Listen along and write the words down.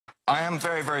I am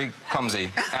very, very clumsy.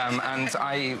 And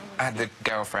I had a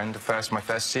girlfriend, my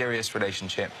first serious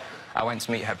relationship. I went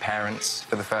to meet her parents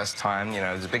for the first time. You know,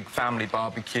 there was a big family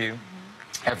barbecue.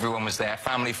 Everyone was there,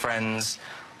 family, friends,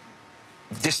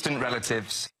 distant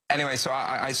relatives. Anyway, so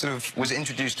I sort of was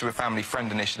introduced to a family friend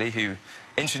initially who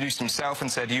introduced himself and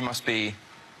said, you must be,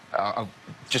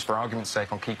 just for argument's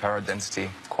sake, I'll keep her identity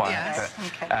quiet, yes.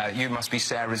 but Okay. you must be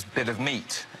Sarah's bit of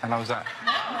meat. And I was like,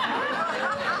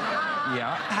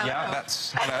 yeah, hello,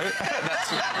 that's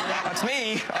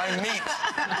me, I'm meat.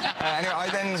 Anyway, I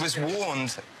then was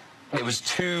warned, it was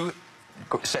two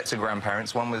sets of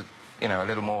grandparents. One was, you know, a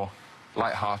little more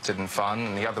light-hearted and fun,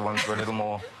 and the other ones were a little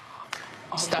more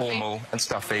formal and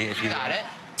stuffy, if you got it.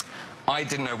 I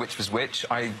didn't know which was which.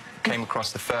 I came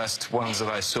across the first ones that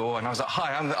I saw, and I was like,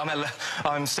 hi,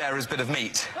 I'm Sarah's bit of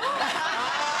meat. You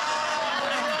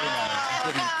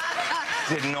know,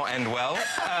 did not end well.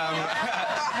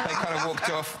 They kind of walked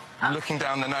off looking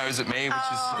down the nose at me,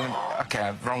 which is,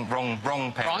 okay, wrong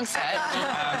pair. Wrong set.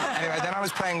 Anyway, then I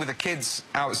was playing with the kids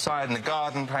outside in the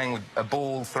garden, playing with a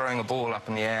ball, throwing a ball up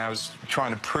in the air. I was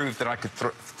trying to prove that I could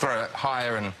throw it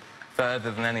higher and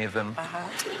further than any of them.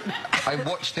 I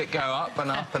watched it go up and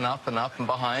up and up and up and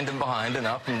behind and behind and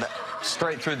up and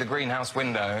straight through the greenhouse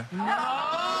window. No!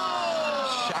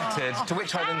 Shattered, to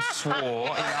which I then swore. You know,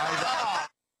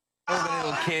 all the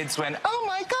little kids went, oh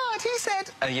my God, he said,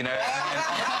 you know.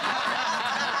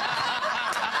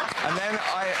 And then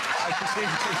I proceeded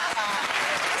to...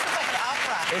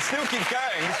 It still keeps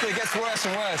going, it gets worse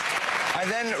and worse. I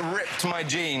then ripped my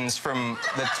jeans from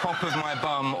the top of my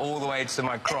bum all the way to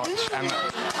my crotch. And,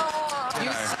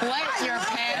 you split your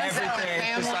pants. Everything.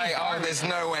 It's just like, oh, there's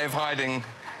no way of hiding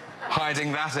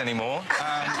that anymore.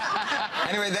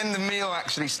 Anyway, then the meal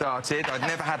actually started. I'd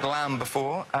never had lamb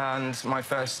before, and my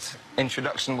first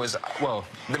introduction was, well,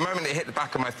 the moment it hit the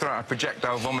back of my throat, I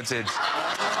projectile vomited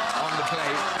on the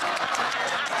plate.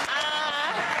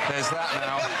 There's that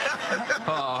now.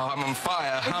 Oh, I'm on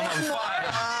fire. I'm on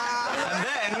fire. And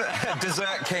then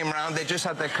dessert came round. They just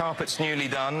had their carpets newly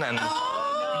done and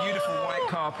beautiful white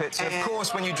carpets. And of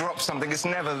course, when you drop something, it's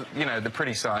never, you know, the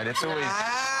pretty side. It's always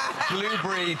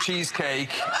blueberry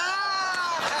cheesecake.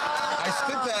 I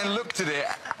stood there and looked at it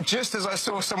just as I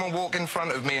saw someone walk in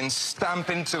front of me and stamp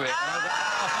into it. And I was like,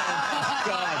 oh,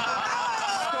 God,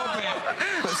 stop it.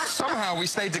 But somehow we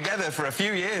stayed together for a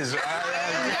few years. I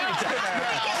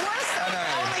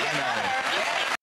know.